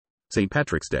St.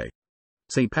 Patrick's Day.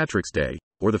 St. Patrick's Day,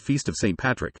 or the Feast of St.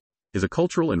 Patrick, is a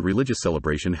cultural and religious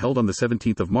celebration held on the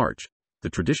 17th of March, the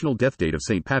traditional death date of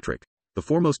St. Patrick, the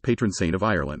foremost patron saint of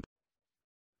Ireland.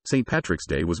 St. Patrick's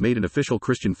Day was made an official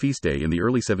Christian feast day in the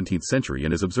early 17th century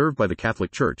and is observed by the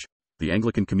Catholic Church, the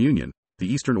Anglican Communion,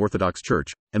 the Eastern Orthodox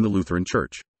Church, and the Lutheran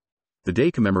Church. The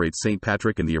day commemorates St.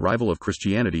 Patrick and the arrival of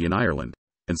Christianity in Ireland,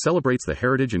 and celebrates the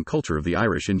heritage and culture of the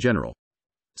Irish in general.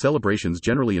 Celebrations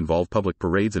generally involve public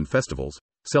parades and festivals,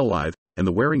 Aloud, and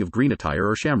the wearing of green attire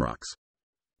or shamrocks.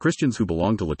 Christians who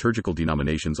belong to liturgical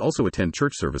denominations also attend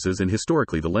church services, and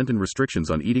historically the Lenten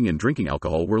restrictions on eating and drinking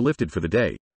alcohol were lifted for the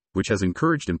day, which has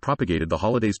encouraged and propagated the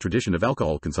holiday's tradition of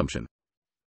alcohol consumption.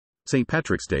 St.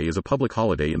 Patrick's Day is a public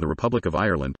holiday in the Republic of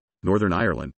Ireland, Northern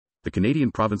Ireland, the Canadian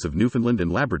province of Newfoundland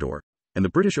and Labrador, and the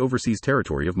British Overseas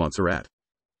Territory of Montserrat.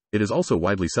 It is also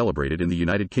widely celebrated in the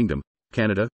United Kingdom,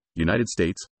 Canada, United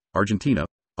States, Argentina,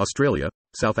 Australia,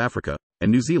 South Africa,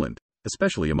 and New Zealand,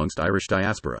 especially amongst Irish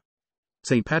diaspora.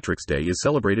 St. Patrick's Day is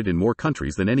celebrated in more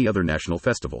countries than any other national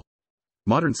festival.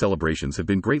 Modern celebrations have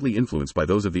been greatly influenced by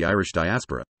those of the Irish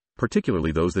diaspora,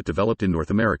 particularly those that developed in North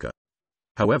America.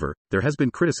 However, there has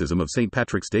been criticism of St.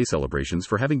 Patrick's Day celebrations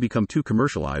for having become too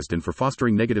commercialized and for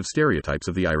fostering negative stereotypes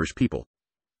of the Irish people.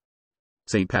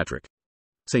 St. Patrick.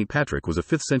 St. Patrick was a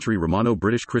 5th century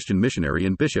Romano-British Christian missionary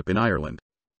and bishop in Ireland.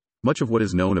 Much of what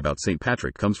is known about St.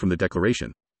 Patrick comes from the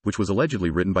Declaration, which was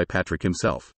allegedly written by Patrick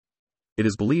himself. It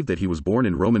is believed that he was born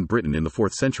in Roman Britain in the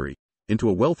 4th century, into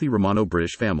a wealthy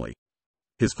Romano-British family.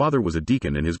 His father was a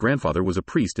deacon and his grandfather was a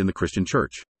priest in the Christian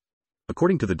church.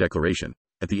 According to the Declaration,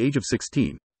 at the age of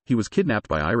 16, he was kidnapped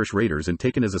by Irish raiders and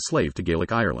taken as a slave to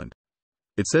Gaelic Ireland.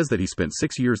 It says that he spent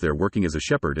 6 years there working as a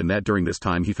shepherd and that during this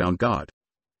time he found God.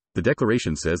 The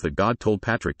Declaration says that God told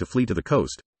Patrick to flee to the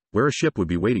coast, where a ship would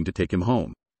be waiting to take him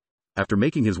home. After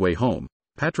making his way home,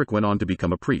 Patrick went on to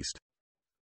become a priest.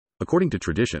 According to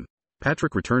tradition,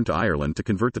 Patrick returned to Ireland to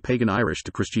convert the pagan Irish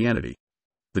to Christianity.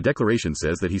 The Declaration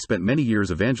says that he spent many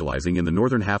years evangelizing in the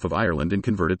northern half of Ireland and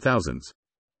converted thousands.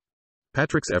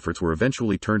 Patrick's efforts were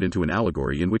eventually turned into an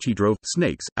allegory in which he drove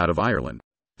snakes out of Ireland,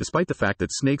 despite the fact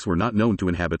that snakes were not known to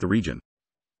inhabit the region.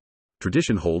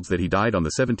 Tradition holds that he died on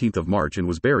the 17th of March and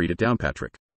was buried at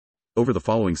Downpatrick. Over the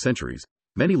following centuries,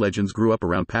 many legends grew up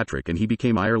around Patrick and he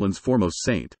became Ireland's foremost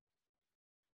saint.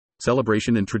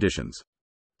 Celebration and traditions.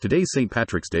 Today's St.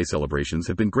 Patrick's Day celebrations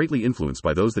have been greatly influenced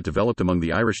by those that developed among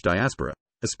the Irish diaspora,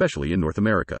 especially in North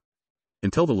America.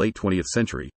 Until the late 20th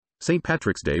century, St.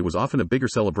 Patrick's Day was often a bigger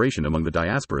celebration among the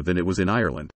diaspora than it was in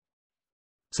Ireland.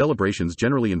 Celebrations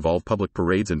generally involve public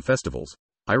parades and festivals,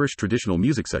 Irish traditional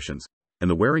music sessions, and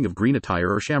the wearing of green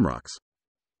attire or shamrocks.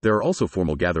 There are also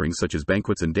formal gatherings such as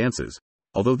banquets and dances,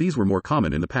 although these were more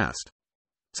common in the past.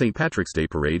 St. Patrick's Day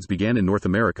parades began in North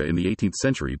America in the 18th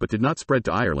century but did not spread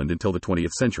to Ireland until the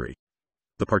 20th century.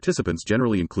 The participants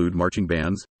generally include marching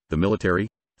bands, the military,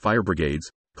 fire brigades,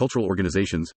 cultural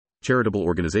organizations, charitable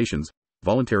organizations,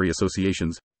 voluntary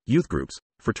associations, youth groups,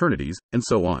 fraternities, and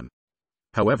so on.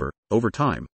 However, over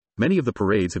time, many of the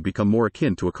parades have become more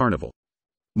akin to a carnival.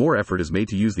 More effort is made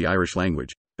to use the Irish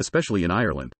language, especially in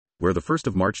Ireland, where the 1st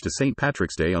of March to St.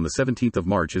 Patrick's Day on the 17th of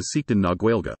March is Seachtain na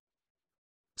Gaeilge.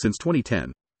 Since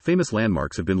 2010, famous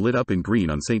landmarks have been lit up in green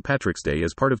on St. Patrick's Day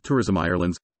as part of Tourism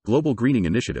Ireland's Global Greening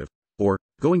Initiative, or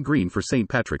Going Green for St.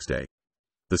 Patrick's Day.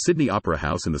 The Sydney Opera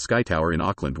House and the Sky Tower in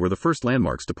Auckland were the first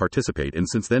landmarks to participate, and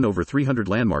since then over 300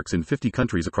 landmarks in 50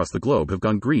 countries across the globe have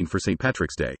gone green for St.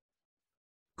 Patrick's Day.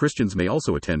 Christians may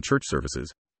also attend church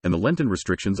services, and the Lenten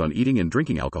restrictions on eating and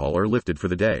drinking alcohol are lifted for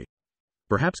the day.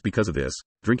 Perhaps because of this,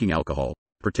 drinking alcohol,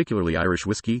 particularly Irish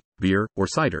whiskey, beer, or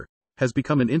cider, has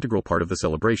become an integral part of the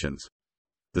celebrations.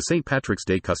 The St. Patrick's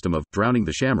Day custom of drowning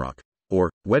the shamrock, or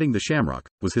wetting the shamrock,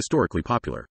 was historically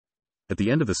popular. At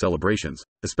the end of the celebrations,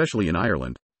 especially in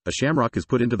Ireland, a shamrock is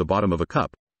put into the bottom of a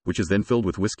cup, which is then filled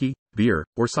with whiskey, beer,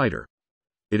 or cider.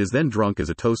 It is then drunk as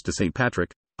a toast to St.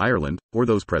 Patrick, Ireland, or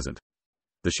those present.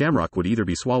 The shamrock would either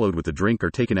be swallowed with the drink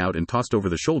or taken out and tossed over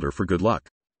the shoulder for good luck.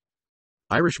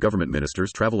 Irish government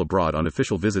ministers travel abroad on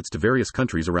official visits to various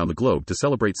countries around the globe to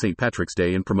celebrate St. Patrick's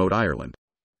Day and promote Ireland.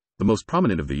 The most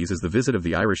prominent of these is the visit of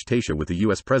the Irish Taoiseach with the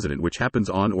U.S. President, which happens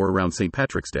on or around St.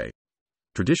 Patrick's Day.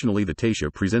 Traditionally, the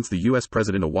Taoiseach presents the U.S.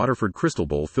 President a Waterford crystal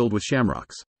bowl filled with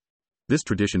shamrocks. This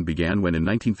tradition began when in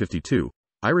 1952,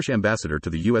 Irish ambassador to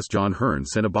the U.S. John Hearne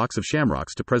sent a box of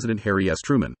shamrocks to President Harry S.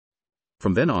 Truman.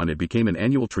 From then on, it became an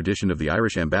annual tradition of the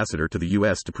Irish ambassador to the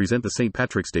U.S. to present the St.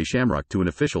 Patrick's Day shamrock to an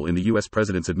official in the U.S.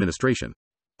 President's administration,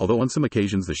 although on some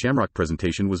occasions the shamrock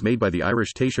presentation was made by the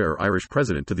Irish Taoiseach or Irish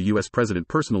President to the U.S. President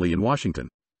personally in Washington,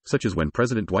 such as when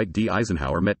President Dwight D.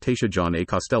 Eisenhower met Taoiseach John A.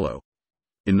 Costello.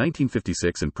 in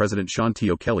 1956 and President Sean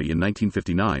T. O'Kelly in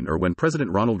 1959, or when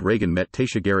President Ronald Reagan met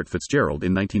Tasha Garrett Fitzgerald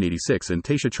in 1986 and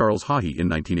Tasha Charles Haughey in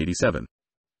 1987.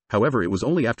 However, it was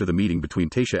only after the meeting between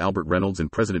Tasha Albert Reynolds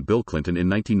and President Bill Clinton in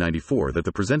 1994 that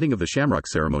the presenting of the Shamrock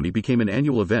ceremony became an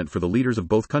annual event for the leaders of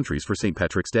both countries for St.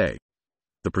 Patrick's Day.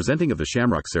 The presenting of the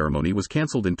Shamrock ceremony was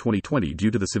cancelled in 2020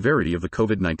 due to the severity of the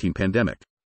COVID-19 pandemic.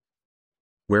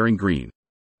 Wearing green.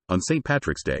 On St.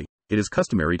 Patrick's Day, it is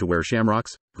customary to wear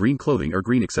shamrocks, green clothing or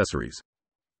green accessories.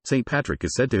 St. Patrick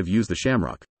is said to have used the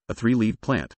shamrock, a three-leaved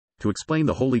plant, to explain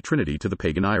the Holy Trinity to the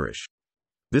pagan Irish.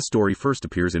 This story first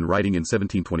appears in writing in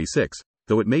 1726,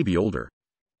 though it may be older.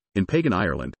 In pagan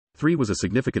Ireland, 3 was a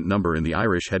significant number and the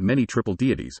Irish had many triple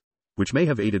deities, which may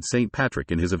have aided St. Patrick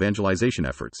in his evangelization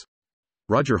efforts.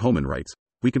 Roger Homan writes,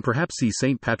 "We can perhaps see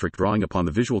St. Patrick drawing upon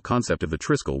the visual concept of the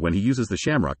triskel when he uses the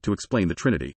shamrock to explain the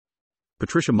Trinity."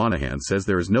 Patricia Monahan says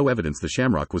there is no evidence the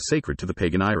shamrock was sacred to the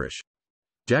pagan Irish.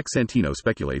 Jack Santino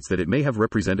speculates that it may have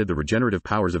represented the regenerative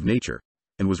powers of nature,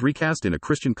 and was recast in a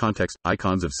Christian context.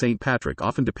 Icons of St. Patrick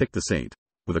often depict the saint,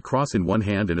 with a cross in one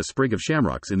hand and a sprig of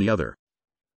shamrocks in the other.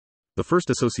 The first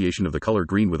association of the color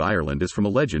green with Ireland is from a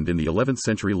legend in the 11th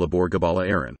century Labor Gabála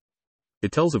Éireann.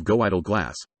 It tells of Go-Idol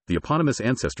Glass, the eponymous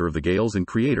ancestor of the Gaels and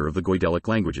creator of the Goidelic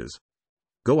languages.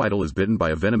 Go-Idol is bitten by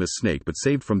a venomous snake but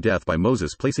saved from death by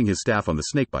Moses placing his staff on the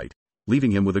snakebite, leaving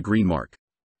him with a green mark.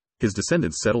 His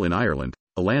descendants settle in Ireland,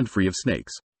 a land free of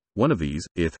snakes. One of these,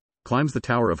 Ith, climbs the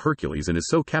Tower of Hercules and is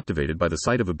so captivated by the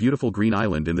sight of a beautiful green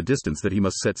island in the distance that he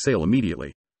must set sail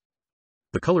immediately.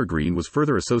 The color green was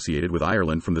further associated with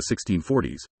Ireland from the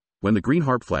 1640s, when the green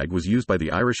harp flag was used by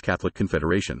the Irish Catholic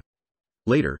Confederation.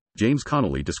 Later, James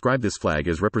Connolly described this flag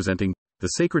as representing the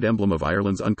sacred emblem of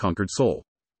Ireland's unconquered soul.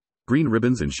 Green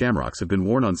ribbons and shamrocks have been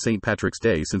worn on St. Patrick's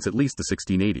Day since at least the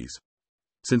 1680s.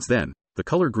 Since then, the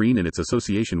color green and its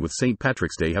association with St.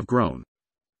 Patrick's Day have grown.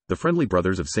 The Friendly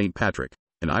Brothers of St. Patrick,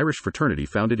 an Irish fraternity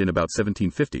founded in about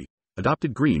 1750,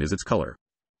 adopted green as its color.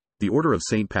 The Order of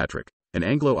St. Patrick, an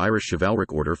Anglo-Irish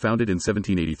chivalric order founded in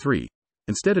 1783,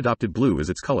 instead adopted blue as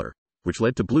its color, which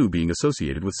led to blue being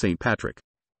associated with St. Patrick.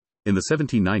 In the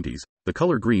 1790s, the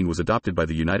color green was adopted by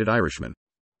the United Irishmen.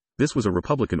 This was a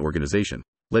Republican organization,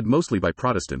 led mostly by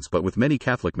Protestants but with many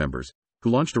Catholic members, who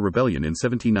launched a rebellion in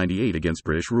 1798 against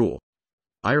British rule.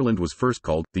 Ireland was first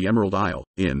called the Emerald Isle,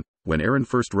 in When Erin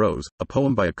First Rose, a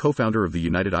poem by a co-founder of the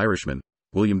United Irishmen,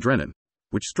 William Drennan,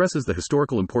 which stresses the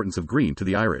historical importance of green to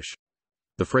the Irish.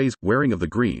 The phrase, wearing of the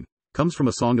green, comes from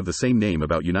a song of the same name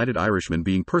about United Irishmen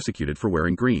being persecuted for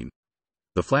wearing green.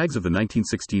 The flags of the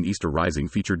 1916 Easter Rising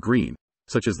featured green,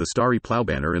 such as the Starry Plough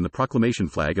Banner and the Proclamation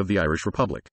Flag of the Irish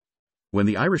Republic. When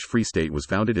the Irish Free State was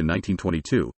founded in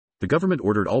 1922, the government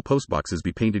ordered all postboxes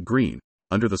be painted green,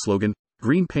 under the slogan,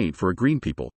 "Green Paint for a Green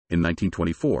People." In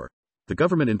 1924, the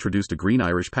government introduced a green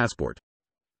Irish passport.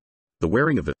 The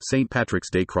wearing of the St. Patrick's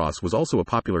Day cross was also a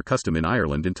popular custom in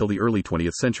Ireland until the early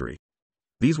 20th century.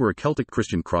 These were a Celtic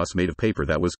Christian cross made of paper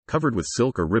that was covered with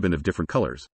silk or ribbon of different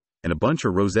colors, and a bunch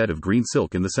or rosette of green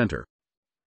silk in the center.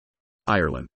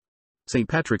 Ireland. St.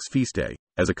 Patrick's Feast Day,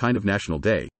 as a kind of national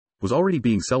day, was already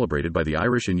being celebrated by the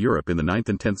Irish in Europe in the 9th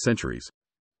and 10th centuries.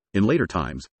 In later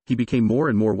times, he became more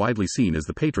and more widely seen as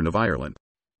the patron of Ireland.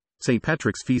 St.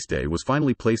 Patrick's Feast Day was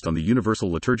finally placed on the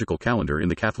universal liturgical calendar in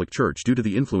the Catholic Church due to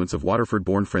the influence of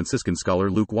Waterford-born Franciscan scholar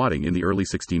Luke Wadding in the early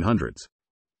 1600s.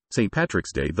 St.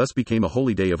 Patrick's Day thus became a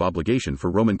holy day of obligation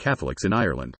for Roman Catholics in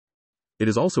Ireland. It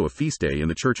is also a feast day in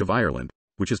the Church of Ireland,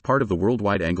 which is part of the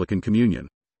worldwide Anglican Communion.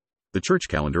 The church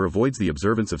calendar avoids the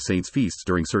observance of saints' feasts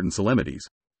during certain solemnities,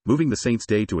 moving the saint's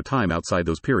day to a time outside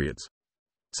those periods.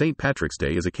 St. Patrick's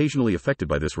Day is occasionally affected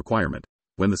by this requirement,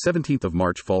 when the 17th of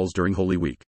March falls during Holy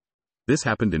Week. This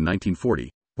happened in 1940,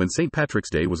 when St.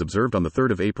 Patrick's Day was observed on the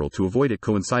 3rd of April to avoid it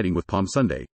coinciding with Palm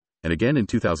Sunday, and again in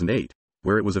 2008,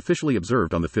 where it was officially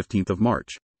observed on the 15th of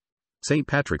March. St.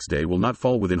 Patrick's Day will not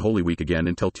fall within Holy Week again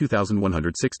until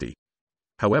 2160.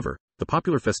 However, the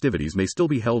popular festivities may still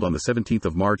be held on the 17th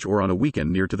of March or on a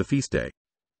weekend near to the feast day.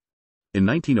 In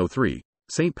 1903,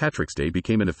 St. Patrick's Day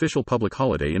became an official public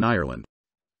holiday in Ireland.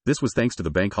 This was thanks to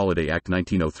the Bank Holiday Act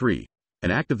 1903,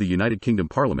 an act of the United Kingdom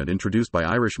Parliament introduced by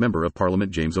Irish Member of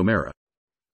Parliament James O'Meara.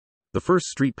 The first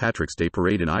Street Patrick's Day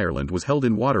parade in Ireland was held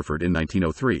in Waterford in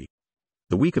 1903.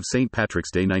 The week of St.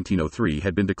 Patrick's Day 1903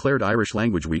 had been declared Irish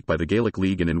Language Week by the Gaelic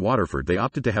League, and in Waterford they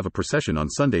opted to have a procession on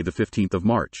Sunday the 15th of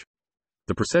March.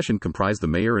 The procession comprised the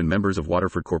mayor and members of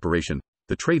Waterford Corporation,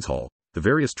 the Trades Hall, the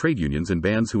various trade unions and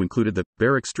bands who included the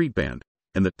Berwick Street Band,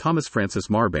 and the Thomas Francis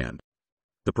Marr Band.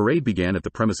 The parade began at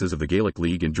the premises of the Gaelic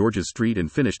League in George's Street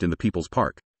and finished in the People's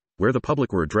Park, where the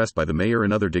public were addressed by the mayor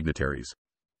and other dignitaries.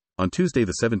 On Tuesday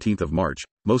the 17th of March,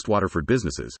 most Waterford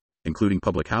businesses, including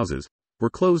public houses, were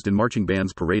closed and marching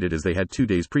bands paraded as they had 2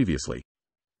 days previously.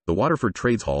 The Waterford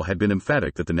Trades Hall had been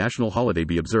emphatic that the national holiday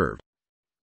be observed.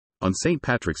 On St.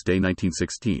 Patrick's Day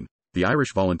 1916, the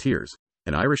Irish Volunteers,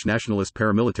 an Irish nationalist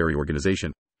paramilitary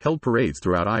organization, held parades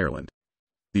throughout Ireland.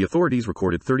 The authorities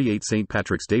recorded 38 St.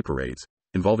 Patrick's Day parades,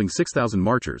 involving 6,000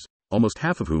 marchers, almost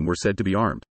half of whom were said to be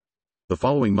armed. The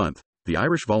following month, the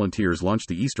Irish Volunteers launched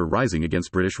the Easter Rising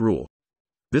against British rule.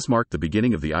 This marked the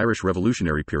beginning of the Irish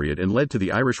Revolutionary period and led to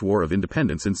the Irish War of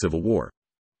Independence and Civil War.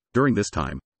 During this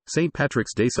time, St.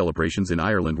 Patrick's Day celebrations in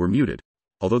Ireland were muted,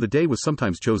 although the day was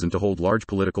sometimes chosen to hold large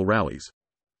political rallies.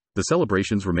 The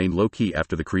celebrations remained low-key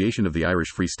after the creation of the Irish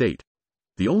Free State.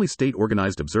 The only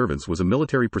state-organized observance was a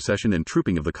military procession and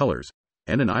trooping of the colours,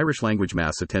 and an Irish-language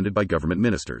mass attended by government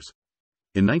ministers.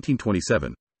 In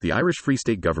 1927, the Irish Free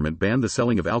State government banned the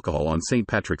selling of alcohol on St.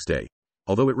 Patrick's Day,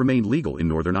 although it remained legal in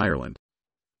Northern Ireland.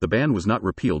 The ban was not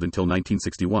repealed until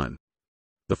 1961.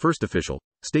 The first official,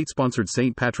 state-sponsored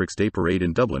St. Patrick's Day parade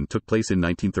in Dublin took place in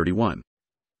 1931.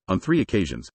 On 3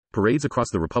 occasions, parades across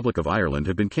the Republic of Ireland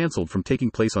have been cancelled from taking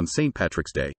place on St.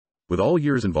 Patrick's Day, with all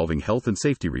years involving health and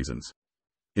safety reasons.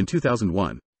 In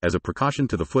 2001, as a precaution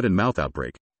to the foot and mouth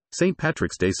outbreak, St.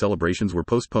 Patrick's Day celebrations were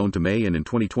postponed to May, and in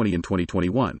 2020 and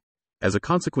 2021, as a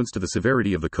consequence to the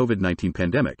severity of the COVID-19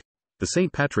 pandemic, the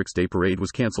St. Patrick's Day parade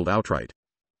was cancelled outright.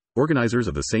 Organizers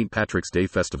of the St. Patrick's Day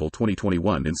Festival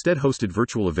 2021 instead hosted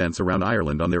virtual events around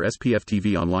Ireland on their SPF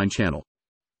TV online channel.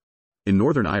 In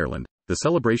Northern Ireland, the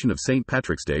celebration of St.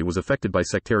 Patrick's Day was affected by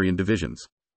sectarian divisions.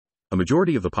 A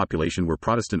majority of the population were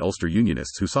Protestant Ulster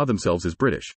Unionists who saw themselves as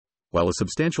British, while a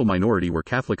substantial minority were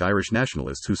Catholic Irish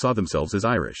nationalists who saw themselves as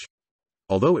Irish.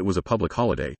 Although it was a public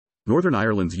holiday, Northern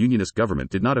Ireland's Unionist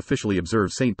government did not officially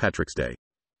observe St. Patrick's Day.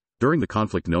 During the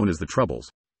conflict known as the Troubles,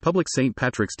 public St.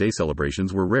 Patrick's Day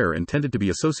celebrations were rare and tended to be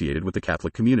associated with the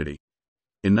Catholic community.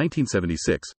 In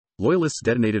 1976, Loyalists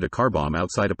detonated a car bomb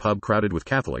outside a pub crowded with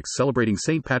Catholics celebrating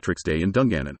St. Patrick's Day in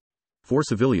Dungannon. 4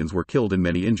 civilians were killed and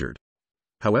many injured.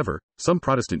 However, some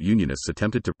Protestant Unionists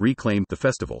attempted to reclaim the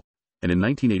festival, and in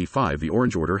 1985 the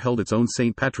Orange Order held its own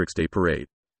St. Patrick's Day parade.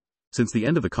 Since the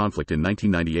end of the conflict in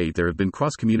 1998, there have been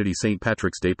cross-community St.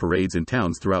 Patrick's Day parades in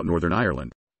towns throughout Northern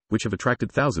Ireland, which have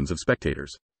attracted thousands of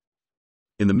spectators.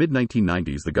 In the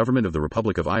mid-1990s, the government of the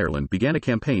Republic of Ireland began a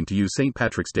campaign to use St.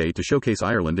 Patrick's Day to showcase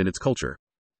Ireland and its culture.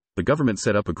 The government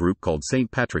set up a group called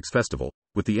St. Patrick's Festival,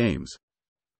 with the aims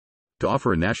to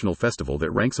offer a national festival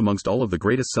that ranks amongst all of the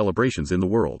greatest celebrations in the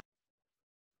world.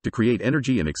 To create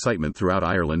energy and excitement throughout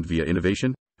Ireland via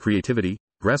innovation, creativity,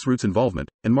 grassroots involvement,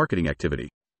 and marketing activity.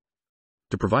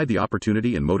 To provide the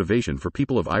opportunity and motivation for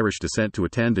people of Irish descent to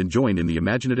attend and join in the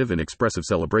imaginative and expressive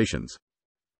celebrations.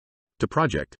 To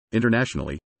project,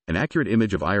 internationally, an accurate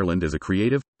image of Ireland as a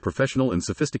creative, professional and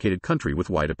sophisticated country with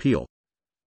wide appeal.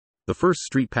 The first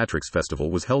St. Patrick's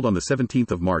Festival was held on the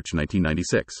 17th of March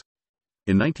 1996.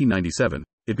 In 1997,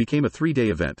 it became a 3-day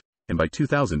event, and by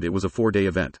 2000 it was a 4-day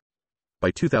event.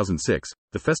 By 2006,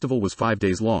 the festival was 5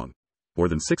 days long. More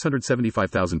than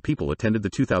 675,000 people attended the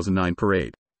 2009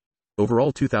 parade.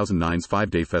 Overall, 2009's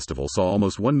 5-day festival saw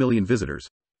almost 1 million visitors,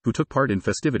 who took part in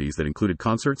festivities that included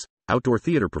concerts, outdoor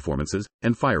theater performances,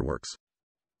 and fireworks.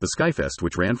 The Skyfest,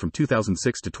 which ran from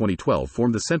 2006 to 2012,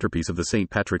 formed the centerpiece of the St.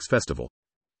 Patrick's Festival.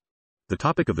 The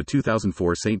topic of the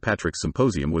 2004 St. Patrick's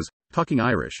Symposium was Talking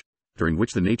Irish, during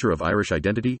which the nature of Irish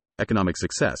identity, economic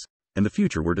success, and the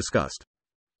future were discussed.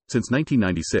 Since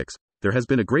 1996, there has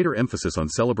been a greater emphasis on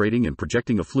celebrating and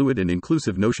projecting a fluid and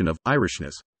inclusive notion of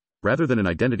Irishness, rather than an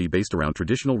identity based around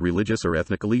traditional religious or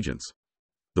ethnic allegiance.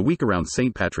 The week around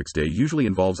St. Patrick's Day usually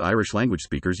involves Irish language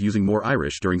speakers using more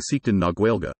Irish during Seachtain na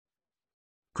Gaeilge.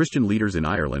 Christian leaders in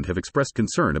Ireland have expressed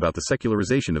concern about the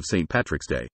secularization of St. Patrick's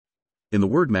Day. In the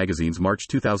Word magazine's March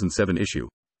 2007 issue,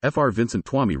 Fr. Vincent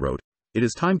Twomey wrote, "It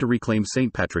is time to reclaim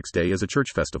St. Patrick's Day as a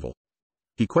church festival."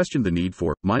 He questioned the need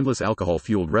for mindless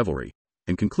alcohol-fueled revelry,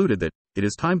 and concluded that it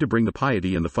is time to bring the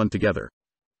piety and the fun together.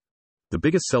 The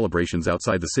biggest celebrations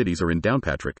outside the cities are in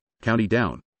Downpatrick, County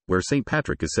Down, where St.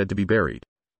 Patrick is said to be buried.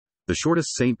 The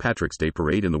shortest St. Patrick's Day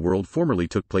parade in the world formerly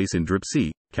took place in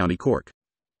Dripsea, County Cork.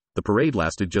 The parade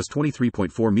lasted just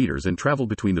 23.4 meters and traveled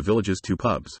between the village's 2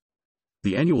 pubs.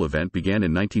 The annual event began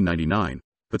in 1999,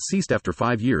 but ceased after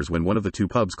 5 years when one of the 2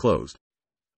 pubs closed.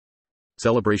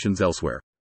 Celebrations elsewhere.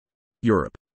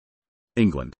 Europe.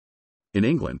 England. In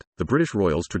England, the British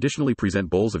Royals traditionally present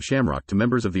bowls of shamrock to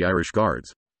members of the Irish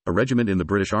Guards, a regiment in the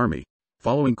British Army,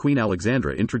 following Queen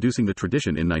Alexandra introducing the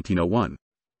tradition in 1901.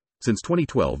 Since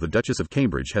 2012, the Duchess of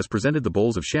Cambridge has presented the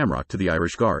bowls of shamrock to the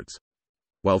Irish Guards.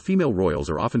 While female royals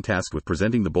are often tasked with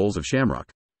presenting the bowls of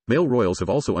shamrock, Male royals have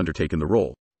also undertaken the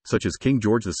role, such as King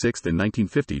George VI in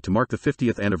 1950 to mark the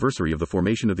 50th anniversary of the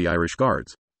formation of the Irish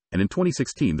Guards, and in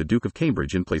 2016 the Duke of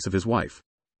Cambridge in place of his wife.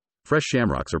 Fresh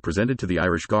shamrocks are presented to the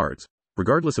Irish Guards,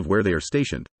 regardless of where they are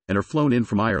stationed, and are flown in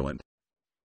from Ireland.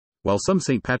 While some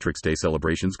St. Patrick's Day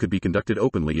celebrations could be conducted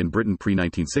openly in Britain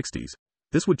pre-1960s,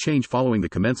 this would change following the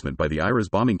commencement by the IRA's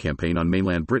bombing campaign on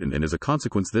mainland Britain, and as a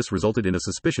consequence this resulted in a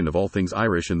suspicion of all things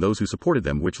Irish and those who supported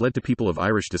them, which led to people of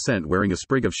Irish descent wearing a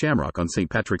sprig of shamrock on St.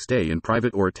 Patrick's Day in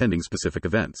private or attending specific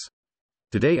events.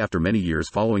 Today, after many years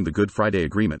following the Good Friday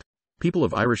Agreement, people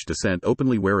of Irish descent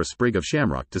openly wear a sprig of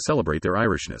shamrock to celebrate their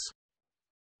Irishness.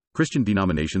 Christian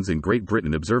denominations in Great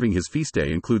Britain observing his feast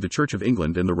day include the Church of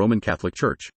England and the Roman Catholic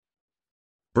Church.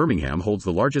 Birmingham holds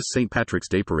the largest St. Patrick's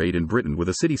Day parade in Britain with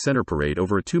a city centre parade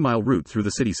over a 2-mile route through the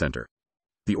city centre.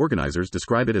 The organisers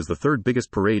describe it as the third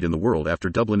biggest parade in the world after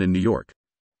Dublin and New York.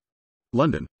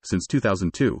 London, since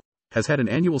 2002, has had an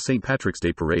annual St. Patrick's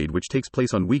Day parade which takes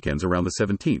place on weekends around the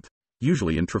 17th,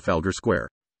 usually in Trafalgar Square.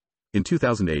 In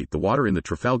 2008 the water in the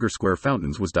Trafalgar Square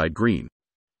fountains was dyed green.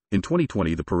 In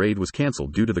 2020 the parade was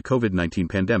cancelled due to the COVID-19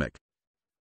 pandemic.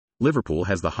 Liverpool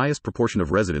has the highest proportion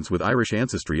of residents with Irish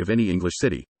ancestry of any English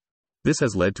city. This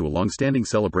has led to a long-standing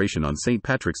celebration on St.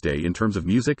 Patrick's Day in terms of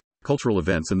music, cultural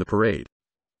events and the parade.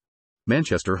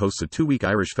 Manchester hosts a 2-week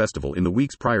Irish festival in the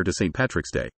weeks prior to St.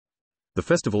 Patrick's Day. The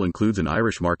festival includes an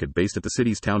Irish market based at the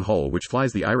city's town hall which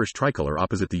flies the Irish tricolour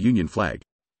opposite the Union flag,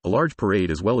 a large parade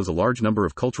as well as a large number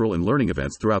of cultural and learning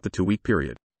events throughout the 2-week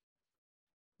period.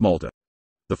 Malta.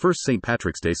 The first St.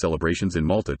 Patrick's Day celebrations in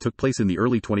Malta took place in the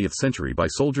early 20th century by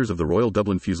soldiers of the Royal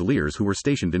Dublin Fusiliers who were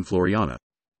stationed in Floriana.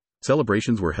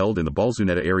 Celebrations were held in the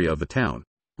Balzuneta area of the town,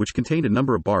 which contained a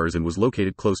number of bars and was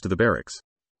located close to the barracks.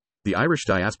 The Irish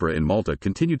diaspora in Malta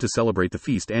continued to celebrate the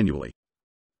feast annually.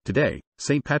 Today,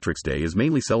 St. Patrick's Day is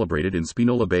mainly celebrated in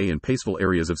Spinola Bay and Paceville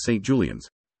areas of St. Julian's,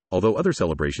 although other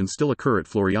celebrations still occur at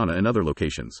Floriana and other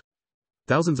locations.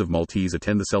 Thousands of Maltese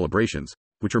attend the celebrations,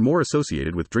 which are more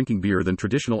associated with drinking beer than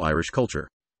traditional Irish culture.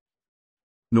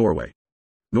 Norway.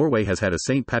 Norway has had a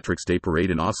St. Patrick's Day parade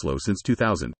in Oslo since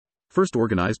 2000, first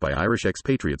organized by Irish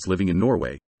expatriates living in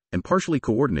Norway, and partially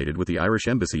coordinated with the Irish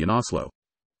Embassy in Oslo.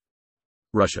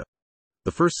 Russia.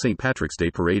 The first St. Patrick's Day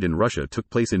parade in Russia took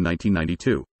place in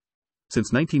 1992.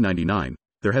 Since 1999,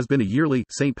 there has been a yearly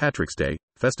St. Patrick's Day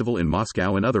festival in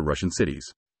Moscow and other Russian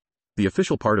cities. The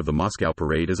official part of the Moscow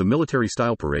parade is a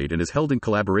military-style parade and is held in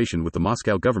collaboration with the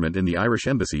Moscow government and the Irish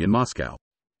Embassy in Moscow.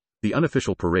 The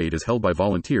unofficial parade is held by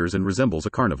volunteers and resembles a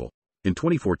carnival. In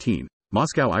 2014,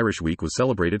 Moscow Irish Week was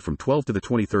celebrated from 12 to the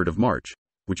 23rd of March,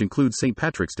 which includes St.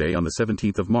 Patrick's Day on the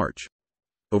 17th of March.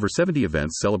 Over 70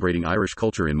 events celebrating Irish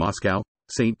culture in Moscow,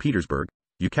 St. Petersburg,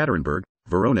 Yekaterinburg,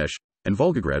 Voronezh, and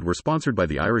Volgograd were sponsored by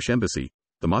the Irish Embassy,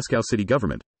 the Moscow city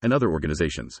government, and other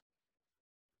organizations.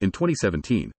 In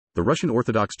 2017, the Russian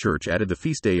Orthodox Church added the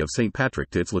feast day of St. Patrick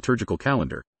to its liturgical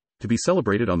calendar, to be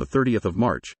celebrated on the 30th of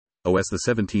March, OS the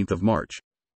 17th of March.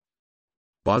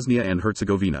 Bosnia and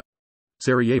Herzegovina.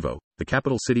 Sarajevo, the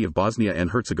capital city of Bosnia and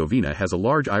Herzegovina, has a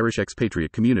large Irish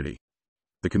expatriate community.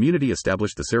 The community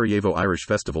established the Sarajevo Irish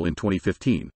Festival in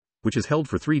 2015, which is held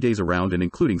for 3 days around and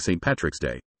including St. Patrick's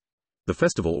Day. The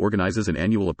festival organizes an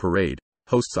annual parade,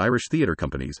 hosts Irish theatre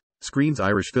companies, screens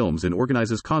Irish films and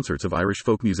organizes concerts of Irish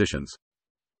folk musicians.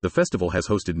 The festival has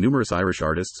hosted numerous Irish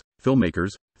artists,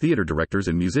 filmmakers, theatre directors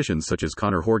and musicians such as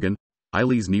Conor Horgan,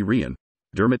 Eilis Ní Rian,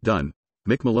 Dermot Dunn,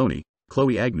 Mick Maloney,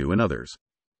 Chloe Agnew and others.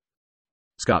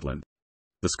 Scotland.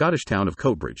 The Scottish town of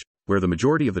Coatbridge, where the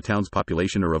majority of the town's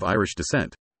population are of Irish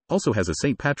descent, also has a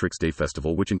St. Patrick's Day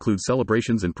festival which includes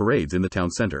celebrations and parades in the town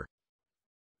centre.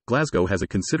 Glasgow has a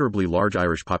considerably large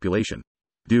Irish population,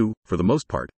 due, for the most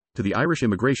part, to the Irish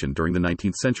immigration during the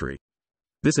 19th century.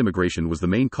 This immigration was the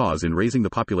main cause in raising the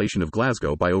population of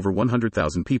Glasgow by over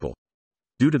 100,000 people.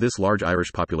 Due to this large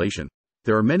Irish population,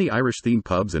 there are many Irish-themed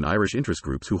pubs and Irish interest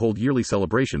groups who hold yearly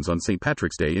celebrations on St.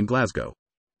 Patrick's Day in Glasgow.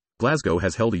 Glasgow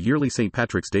has held a yearly St.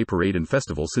 Patrick's Day parade and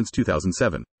festival since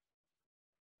 2007.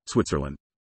 Switzerland.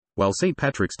 While St.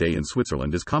 Patrick's Day in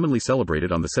Switzerland is commonly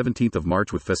celebrated on the 17th of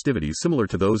March with festivities similar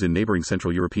to those in neighboring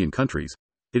Central European countries,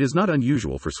 it is not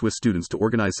unusual for Swiss students to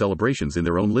organize celebrations in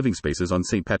their own living spaces on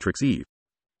St. Patrick's Eve.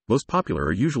 Most popular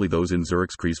are usually those in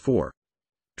Zurich's Kreis 4.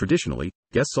 Traditionally,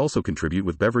 guests also contribute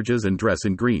with beverages and dress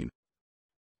in green.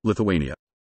 Lithuania.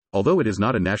 Although it is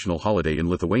not a national holiday in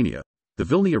Lithuania, the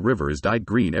Vilnia River is dyed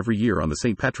green every year on the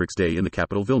St. Patrick's Day in the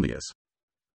capital Vilnius.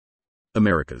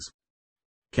 Americas.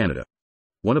 Canada.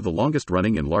 One of the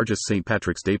longest-running and largest St.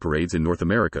 Patrick's Day parades in North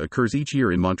America occurs each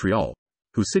year in Montreal,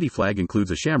 whose city flag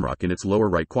includes a shamrock in its lower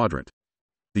right quadrant.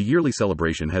 The yearly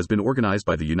celebration has been organized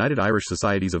by the United Irish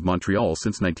Societies of Montreal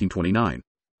since 1929.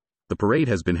 The parade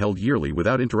has been held yearly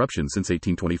without interruption since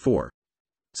 1824.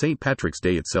 St. Patrick's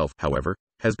Day itself, however,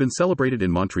 has been celebrated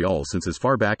in Montreal since as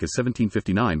far back as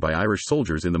 1759 by Irish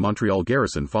soldiers in the Montreal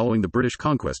garrison following the British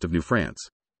conquest of New France.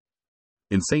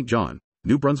 In St. John,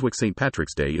 New Brunswick, St.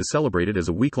 Patrick's Day is celebrated as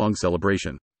a week-long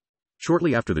celebration.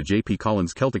 Shortly after the J.P.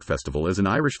 Collins Celtic Festival is an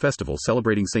Irish festival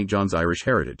celebrating St. John's Irish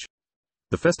heritage.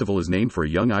 The festival is named for a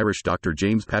young Irish Dr.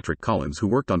 James Patrick Collins who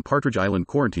worked on Partridge Island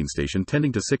quarantine station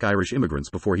tending to sick Irish immigrants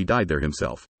before he died there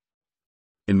himself.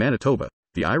 In Manitoba,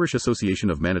 the Irish Association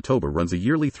of Manitoba runs a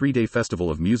yearly 3-day festival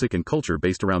of music and culture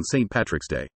based around St. Patrick's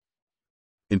Day.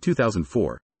 In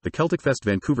 2004, the Celtic Fest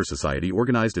Vancouver Society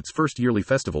organized its first yearly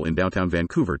festival in downtown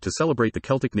Vancouver to celebrate the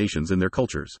Celtic nations and their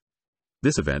cultures.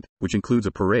 This event, which includes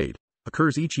a parade,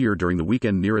 occurs each year during the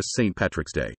weekend nearest St.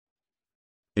 Patrick's Day.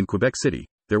 In Quebec City,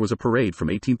 there was a parade from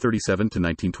 1837 to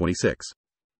 1926.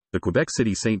 The Quebec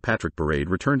City St. Patrick Parade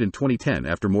returned in 2010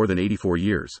 after more than 84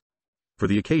 years. For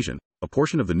the occasion, a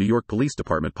portion of the New York Police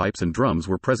Department pipes and drums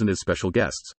were present as special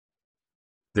guests.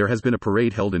 There has been a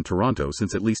parade held in Toronto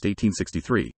since at least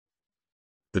 1863.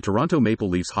 The Toronto Maple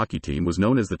Leafs hockey team was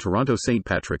known as the Toronto St.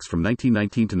 Patricks from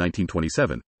 1919 to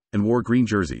 1927, and wore green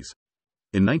jerseys.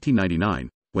 In 1999,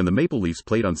 when the Maple Leafs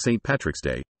played on St. Patrick's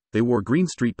Day, they wore Green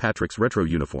Street Patricks retro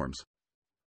uniforms.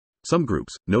 Some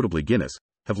groups, notably Guinness,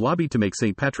 have lobbied to make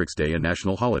St. Patrick's Day a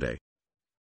national holiday.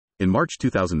 In March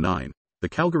 2009, the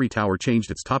Calgary Tower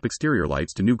changed its top exterior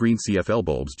lights to new green CFL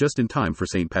bulbs just in time for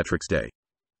St. Patrick's Day.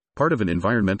 Part of an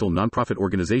environmental nonprofit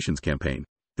organization's campaign,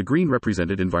 the green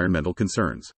represented environmental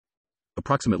concerns.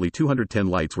 Approximately 210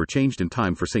 lights were changed in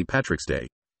time for St. Patrick's Day,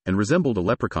 and resembled a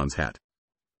leprechaun's hat.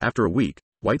 After a week,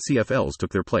 white CFLs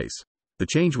took their place. The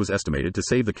change was estimated to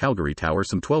save the Calgary Tower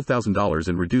some $12,000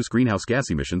 and reduce greenhouse gas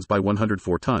emissions by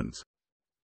 104 tons.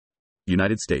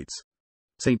 United States.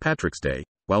 St. Patrick's Day,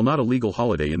 while not a legal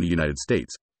holiday in the United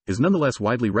States, is nonetheless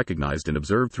widely recognized and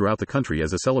observed throughout the country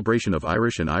as a celebration of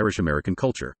Irish and Irish-American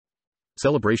culture.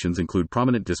 Celebrations include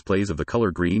prominent displays of the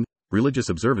color green, religious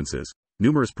observances,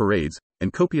 numerous parades,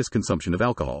 and copious consumption of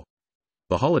alcohol.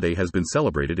 The holiday has been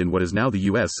celebrated in what is now the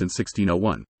U.S. since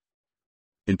 1601.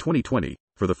 In 2020,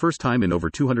 for the first time in over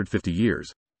 250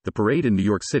 years, the parade in New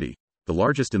York City, the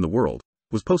largest in the world,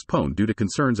 was postponed due to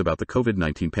concerns about the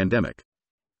COVID-19 pandemic.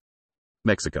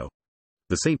 Mexico.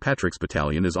 The St. Patrick's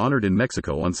Battalion is honored in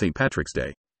Mexico on St. Patrick's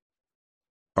Day.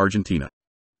 Argentina.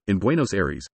 In Buenos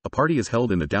Aires, a party is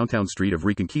held in the downtown street of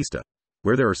Reconquista,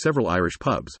 where there are several Irish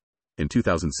pubs. In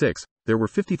 2006, there were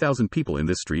 50,000 people in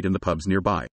this street and the pubs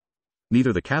nearby.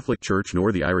 Neither the Catholic Church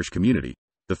nor the Irish community,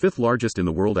 the fifth largest in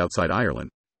the world outside Ireland,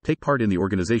 take part in the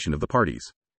organization of the parties.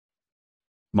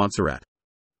 Montserrat.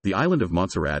 The island of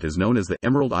Montserrat is known as the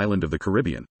Emerald Island of the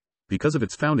Caribbean, because of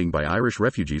its founding by Irish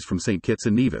refugees from St. Kitts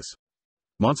and Nevis.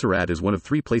 Montserrat is one of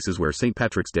 3 places where St.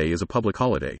 Patrick's Day is a public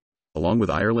holiday, along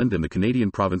with Ireland and the Canadian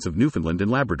province of Newfoundland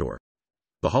and Labrador.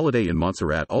 The holiday in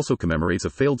Montserrat also commemorates a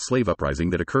failed slave uprising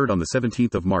that occurred on the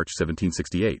 17th of March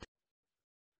 1768.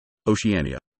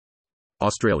 Oceania.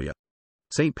 Australia.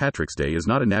 St. Patrick's Day is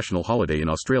not a national holiday in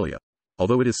Australia,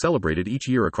 although it is celebrated each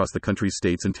year across the country's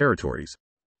states and territories.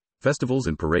 Festivals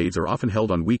and parades are often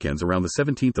held on weekends around the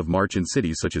 17th of March in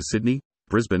cities such as Sydney,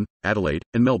 Brisbane, Adelaide,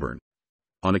 and Melbourne.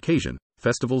 On occasion,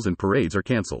 festivals and parades are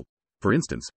cancelled. For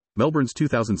instance, Melbourne's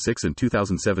 2006 and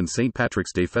 2007 St.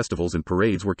 Patrick's Day festivals and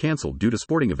parades were cancelled due to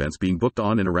sporting events being booked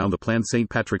on and around the planned St.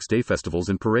 Patrick's Day festivals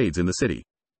and parades in the city.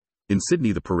 In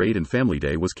Sydney, the Parade and Family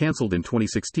Day was cancelled in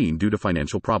 2016 due to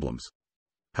financial problems.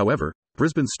 However,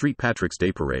 Brisbane's St. Patrick's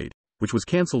Day Parade, which was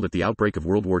cancelled at the outbreak of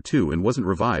World War II and wasn't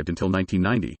revived until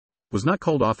 1990, was not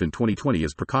called off in 2020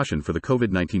 as precaution for the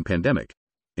COVID-19 pandemic,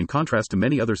 in contrast to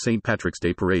many other St. Patrick's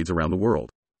Day parades around the world.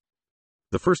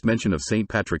 The first mention of St.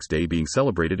 Patrick's Day being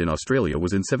celebrated in Australia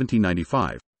was in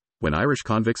 1795, when Irish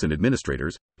convicts and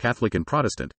administrators, Catholic and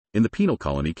Protestant, in the penal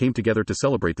colony came together to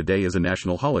celebrate the day as a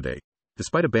national holiday,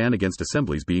 despite a ban against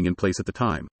assemblies being in place at the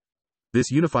time.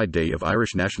 This unified day of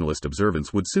Irish nationalist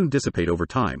observance would soon dissipate over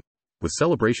time, with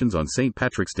celebrations on St.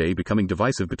 Patrick's Day becoming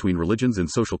divisive between religions and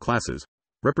social classes,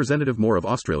 representative more of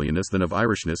Australianness than of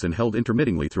Irishness, and held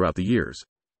intermittingly throughout the years.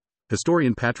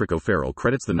 Historian Patrick O'Farrell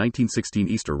credits the 1916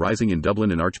 Easter Rising in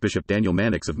Dublin and Archbishop Daniel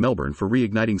Mannix of Melbourne for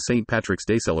reigniting St. Patrick's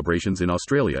Day celebrations in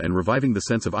Australia and reviving the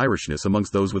sense of Irishness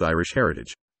amongst those with Irish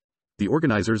heritage. The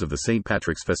organisers of the St.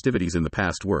 Patrick's festivities in the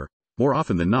past were, more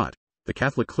often than not, the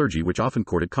Catholic clergy, which often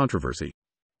courted controversy.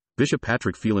 Bishop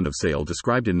Patrick Phelan of Sale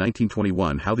described in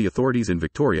 1921 how the authorities in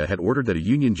Victoria had ordered that a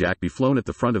Union Jack be flown at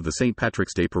the front of the St.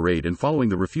 Patrick's Day parade, and following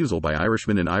the refusal by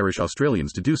Irishmen and Irish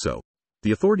Australians to do so,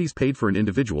 The authorities paid for an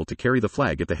individual to carry the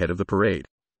flag at the head of the parade.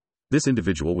 This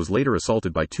individual was later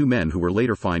assaulted by two men who were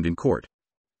later fined in court.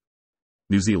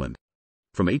 New Zealand.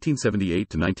 From 1878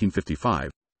 to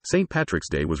 1955, St. Patrick's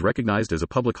Day was recognized as a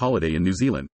public holiday in New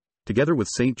Zealand, together with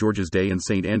St. George's Day and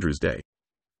St. Andrew's Day.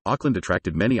 Auckland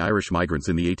attracted many Irish migrants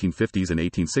in the 1850s and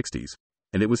 1860s,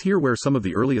 and it was here where some of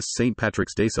the earliest St.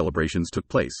 Patrick's Day celebrations took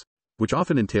place, which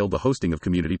often entailed the hosting of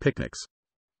community picnics.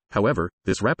 However,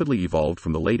 this rapidly evolved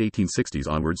from the late 1860s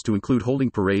onwards to include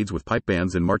holding parades with pipe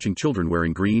bands and marching children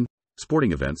wearing green,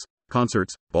 sporting events,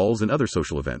 concerts, balls and other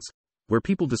social events, where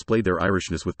people displayed their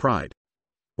Irishness with pride.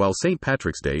 While St.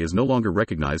 Patrick's Day is no longer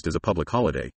recognized as a public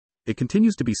holiday, it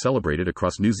continues to be celebrated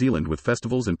across New Zealand with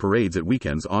festivals and parades at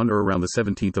weekends on or around the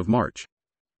 17th of March.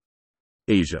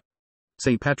 Asia.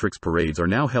 St. Patrick's parades are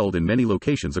now held in many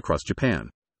locations across Japan.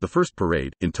 The first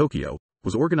parade, in Tokyo,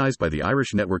 was organized by the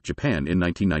Irish Network Japan in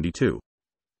 1992.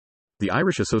 The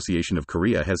Irish Association of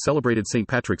Korea has celebrated St.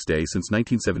 Patrick's Day since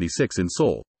 1976 in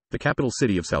Seoul, the capital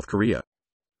city of South Korea.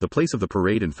 The place of the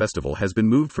parade and festival has been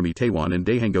moved from Itaewon and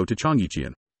Daehango to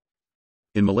Cheonggyecheon.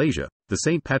 In Malaysia, the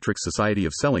St. Patrick's Society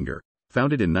of Selangor,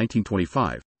 founded in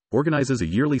 1925, organizes a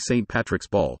yearly St. Patrick's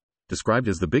Ball, described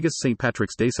as the biggest St.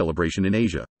 Patrick's Day celebration in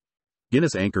Asia.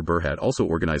 Guinness Angkor Berhad also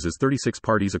organizes 36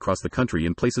 parties across the country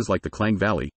in places like the Klang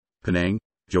Valley, Penang,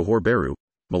 Johor Bahru,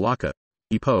 Malacca,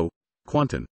 Ipoh,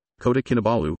 Kuantan, Kota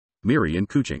Kinabalu, Miri and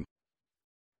Kuching.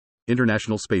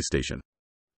 International Space Station.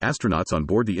 Astronauts on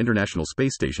board the International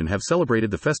Space Station have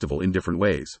celebrated the festival in different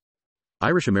ways.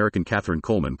 Irish-American Catherine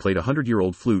Coleman played a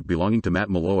 100-year-old flute belonging to Matt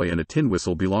Molloy and a tin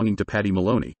whistle belonging to Paddy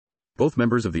Maloney, both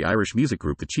members of the Irish music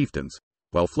group The Chieftains,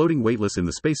 while floating weightless in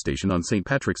the space station on St.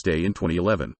 Patrick's Day in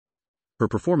 2011. Her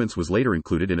performance was later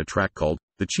included in a track called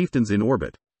The Chieftains in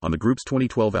Orbit on the group's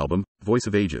 2012 album, Voice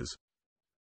of Ages.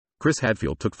 Chris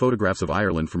Hadfield took photographs of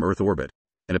Ireland from Earth orbit,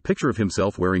 and a picture of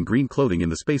himself wearing green clothing in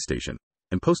the space station,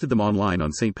 and posted them online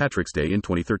on St. Patrick's Day in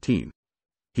 2013.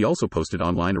 He also posted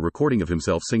online a recording of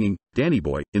himself singing, Danny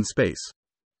Boy, in space.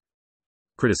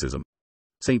 Criticism.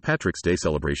 St. Patrick's Day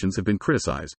celebrations have been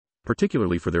criticized,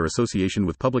 particularly for their association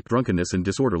with public drunkenness and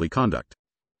disorderly conduct.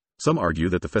 Some argue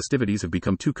that the festivities have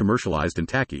become too commercialized and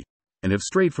tacky, and have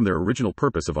strayed from their original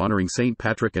purpose of honoring St.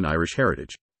 Patrick and Irish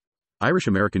heritage.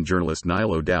 Irish-American journalist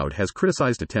Niall O'Dowd has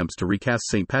criticized attempts to recast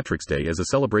St. Patrick's Day as a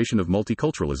celebration of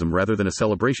multiculturalism rather than a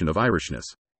celebration of Irishness.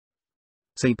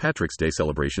 St. Patrick's Day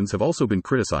celebrations have also been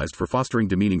criticized for fostering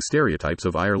demeaning stereotypes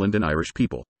of Ireland and Irish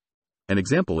people. An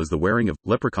example is the wearing of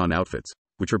leprechaun outfits,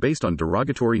 which are based on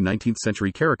derogatory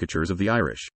 19th-century caricatures of the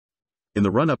Irish. In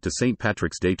the run-up to St.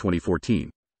 Patrick's Day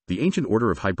 2014, the Ancient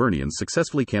Order of Hibernians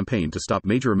successfully campaigned to stop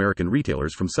major American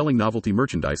retailers from selling novelty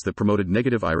merchandise that promoted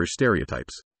negative Irish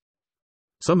stereotypes.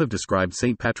 Some have described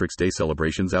St. Patrick's Day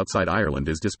celebrations outside Ireland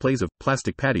as displays of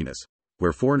plastic paddiness,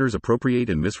 where foreigners appropriate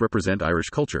and misrepresent Irish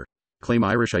culture, claim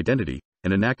Irish identity,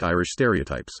 and enact Irish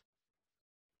stereotypes.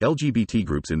 LGBT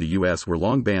groups in the U.S. were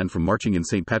long banned from marching in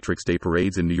St. Patrick's Day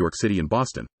parades in New York City and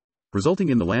Boston, resulting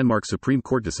in the landmark Supreme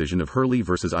Court decision of Hurley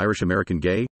v. Irish American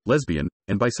Gay, Lesbian,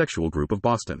 and Bisexual Group of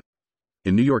Boston.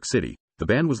 In New York City, the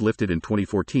ban was lifted in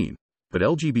 2014, but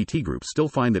LGBT groups still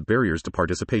find that barriers to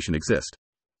participation exist.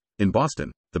 In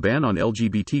Boston, the ban on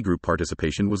LGBT group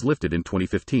participation was lifted in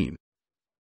 2015.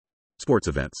 Sports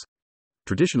events.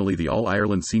 Traditionally, the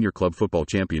All-Ireland Senior Club Football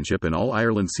Championship and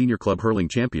All-Ireland Senior Club Hurling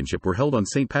Championship were held on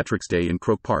St. Patrick's Day in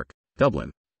Croke Park,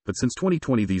 Dublin, but since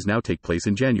 2020 these now take place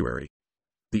in January.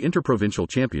 The Interprovincial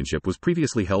Championship was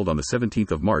previously held on the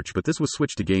 17th of March, but this was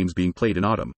switched to games being played in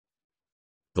autumn.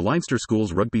 The Leinster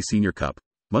Schools Rugby Senior Cup,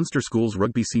 Munster Schools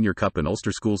Rugby Senior Cup and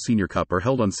Ulster Schools Senior Cup are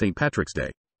held on St. Patrick's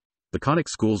Day. The Connacht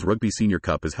Schools Rugby Senior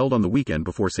Cup is held on the weekend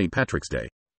before St. Patrick's Day.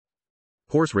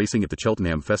 Horse racing at the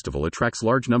Cheltenham Festival attracts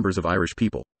large numbers of Irish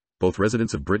people, both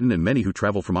residents of Britain and many who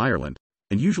travel from Ireland,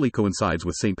 and usually coincides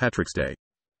with St. Patrick's Day.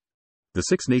 The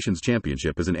Six Nations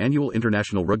Championship is an annual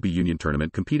international rugby union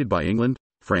tournament competed by England,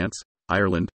 France,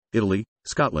 Ireland, Italy,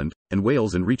 Scotland, and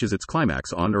Wales and reaches its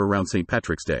climax on or around St.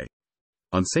 Patrick's Day.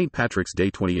 On St. Patrick's Day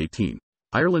 2018,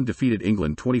 Ireland defeated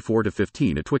England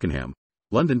 24-15 at Twickenham,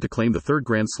 London to claim the third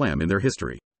Grand Slam in their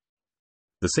history.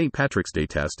 The St. Patrick's Day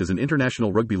Test is an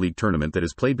international rugby league tournament that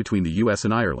is played between the US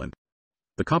and Ireland.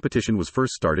 The competition was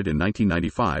first started in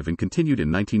 1995 and continued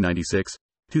in 1996,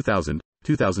 2000,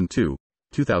 2002,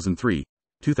 2003,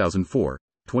 2004,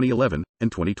 2011,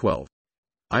 and 2012.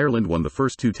 Ireland won the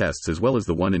first two tests as well as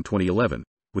the one in 2011,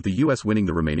 with the US winning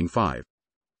the remaining 5.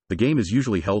 The game is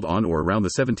usually held on or around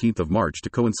the 17th of March to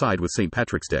coincide with St.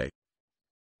 Patrick's Day.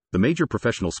 The major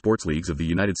professional sports leagues of the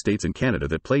United States and Canada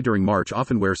that play during March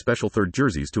often wear special third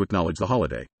jerseys to acknowledge the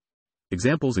holiday.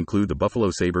 Examples include the Buffalo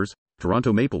Sabres,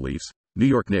 Toronto Maple Leafs, New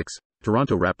York Knicks,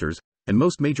 Toronto Raptors, and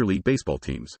most Major League Baseball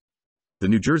teams. The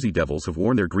New Jersey Devils have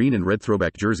worn their green and red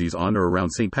throwback jerseys on or around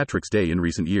St. Patrick's Day in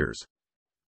recent years.